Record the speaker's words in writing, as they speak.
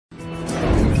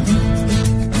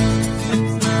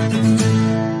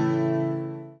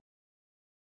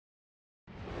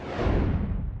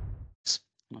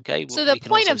Okay. So the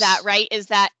point of that, right, is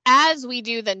that as we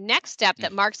do the next step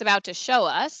that Mark's about to show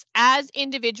us, as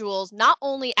individuals not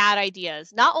only add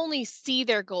ideas, not only see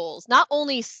their goals, not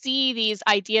only see these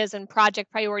ideas and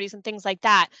project priorities and things like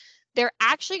that, they're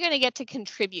actually going to get to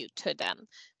contribute to them.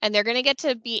 And they're going to get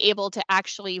to be able to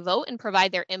actually vote and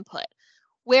provide their input.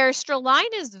 Where StrAlign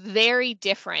is very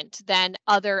different than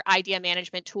other idea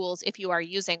management tools if you are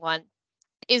using one,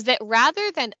 is that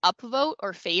rather than upvote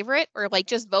or favorite or like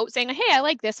just vote saying, hey, I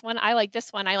like this one, I like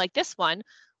this one, I like this one,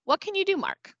 what can you do,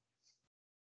 Mark?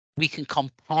 We can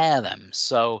compare them.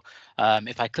 So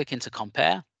if I click into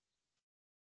compare,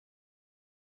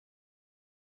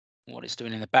 what it's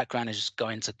doing in the background is just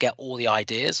going to get all the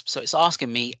ideas. So it's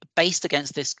asking me, based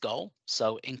against this goal,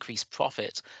 so increase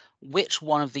profit, which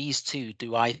one of these two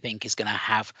do I think is going to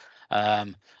have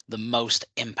the most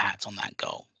impact on that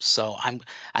goal? So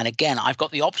and again, I've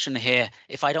got the option here.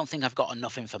 If I don't think I've got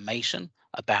enough information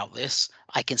about this,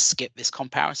 I can skip this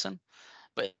comparison.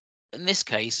 But in this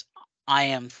case, I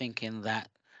am thinking that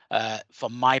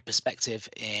from my perspective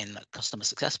in customer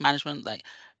success management, like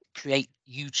create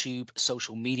YouTube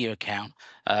social media account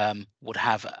would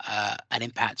have an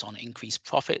impact on increased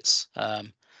profits.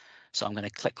 So I'm going to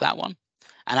click that one.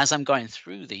 And as I'm going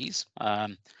through these,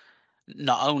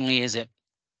 not only is it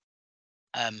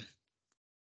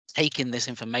taking this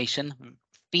information,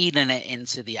 feeding it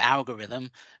into the algorithm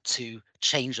to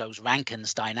change those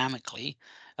rankings dynamically,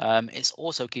 it's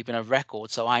also keeping a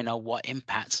record so I know what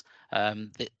impact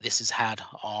this has had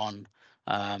on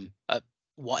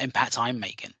what impact I'm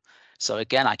making. So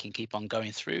again, I can keep on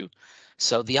going through.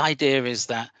 So the idea is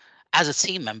that as a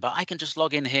team member, I can just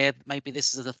log in here. Maybe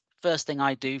this is the first thing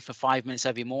I do for 5 minutes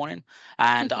every morning,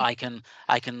 and I can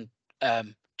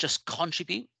just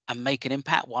contribute and make an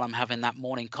impact while I'm having that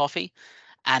morning coffee.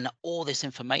 And all this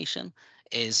information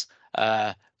is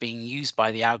being used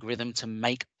by the algorithm to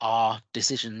make our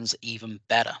decisions even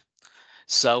better.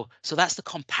 So that's the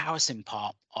comparison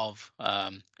part of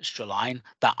StrAlign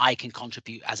that I can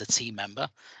contribute as a team member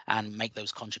and make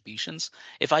those contributions.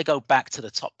 If I go back to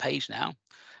the top page now,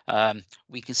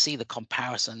 we can see the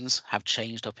comparisons have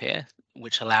changed up here,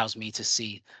 which allows me to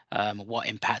see what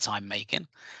impact I'm making.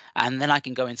 And then I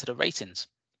can go into the ratings.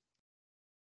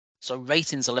 So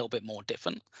ratings a little bit more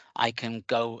different. I can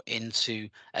go into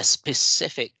a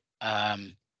specific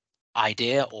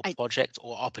idea or project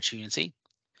or opportunity.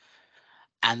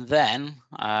 And then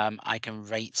I can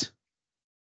rate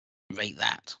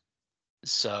that.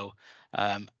 So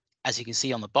as you can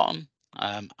see on the bottom,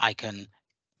 I can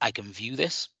view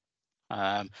this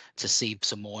to see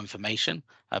some more information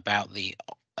about the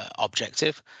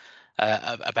objective,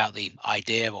 about the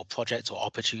idea or project or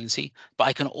opportunity. But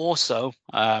I can also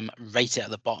rate it at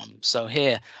the bottom. So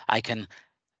here I can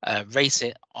rate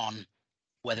it on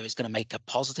whether it's going to make a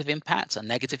positive impact, a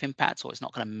negative impact, or it's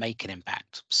not going to make an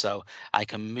impact. So I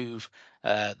can move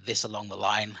this along the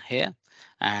line here,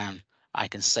 and I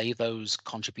can save those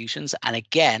contributions. And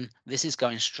again, this is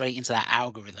going straight into that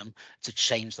algorithm to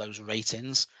change those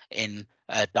ratings in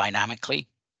dynamically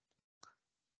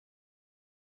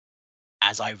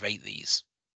as I rate these.